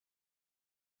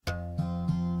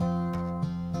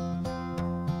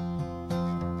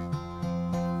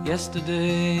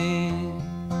yesterday.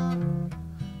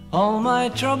 All my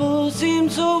troubles seem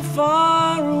so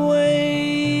far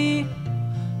away.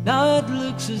 Now it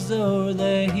looks as though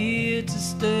they're here to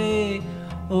stay.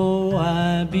 Oh,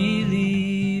 I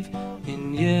believe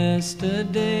in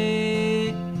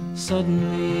yesterday.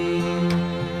 Suddenly,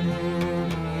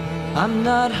 I'm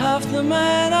not half the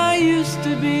man I used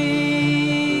to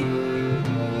be.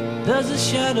 There's a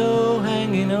shadow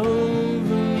hanging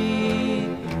over me.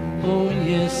 Oh,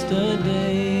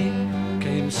 yesterday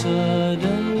came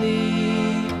suddenly.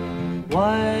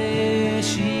 Why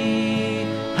she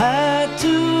had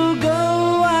to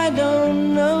go, I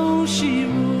don't know, she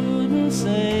wouldn't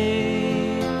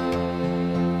say.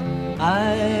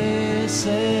 I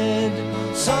said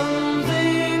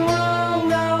something wrong,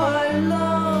 now I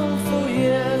long for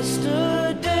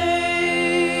yesterday.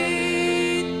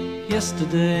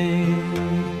 Yesterday,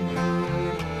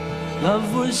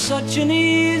 love was such an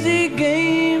easy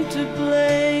game to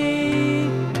play.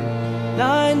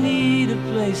 Now I need a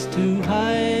place to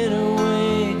hide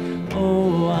away.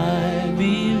 Oh, I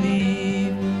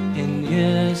believe in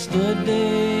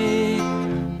yesterday.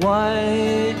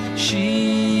 Why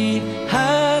she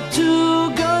had to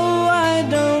go, I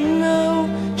don't know,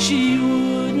 she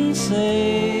wouldn't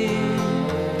say.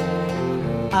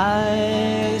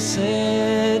 I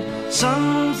said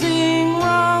something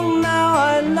wrong, now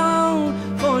I long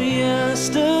for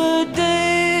yesterday.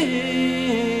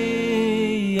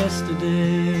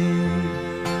 Yesterday,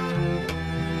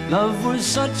 love was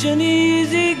such an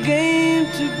easy game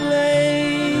to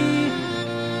play.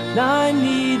 Now I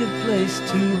need a place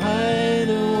to hide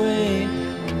away.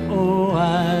 Oh,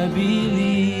 I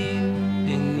believe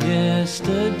in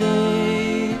yesterday.